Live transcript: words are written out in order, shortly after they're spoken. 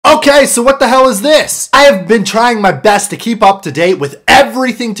Okay, so what the hell is this? I have been trying my best to keep up to date with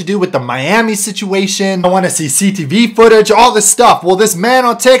everything to do with the Miami situation. I want to see CTV footage, all this stuff. Well, this man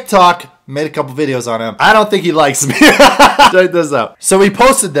on TikTok made a couple videos on him. I don't think he likes me. Check this out. So he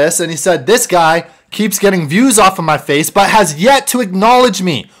posted this and he said, this guy keeps getting views off of my face, but has yet to acknowledge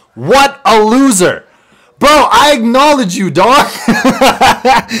me. What a loser. Bro, I acknowledge you, dog.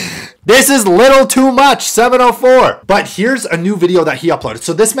 This is little too much, 704. But here's a new video that he uploaded.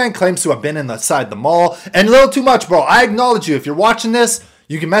 So this man claims to have been inside the mall, and little too much, bro. I acknowledge you. If you're watching this,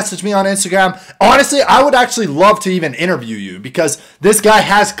 you can message me on Instagram. Honestly, I would actually love to even interview you because this guy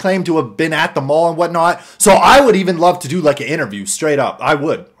has claimed to have been at the mall and whatnot. So I would even love to do like an interview straight up. I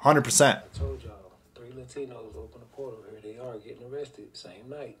would, 100%. I told y'all, 3 Latinos opened a portal here. They are getting arrested same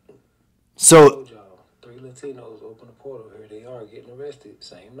night. So, I told y'all, 3 Latinos opened a portal here. They are getting arrested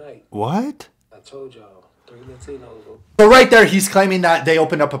same night. what? I told y'all, 3 Latinos opened. So right there, he's claiming that they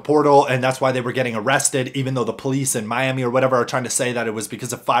opened up a portal and that's why they were getting arrested, even though the police in Miami or whatever are trying to say that it was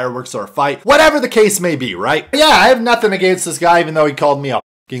because of fireworks or a fight. Whatever the case may be, right? Yeah, I have nothing against this guy, even though he called me a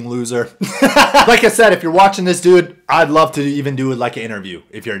fucking loser. Like I said, if you're watching this, dude, I'd love to even do like an interview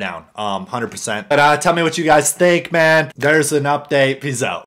if you're down, 100%. But tell me what you guys think, man. There's an update. Peace out.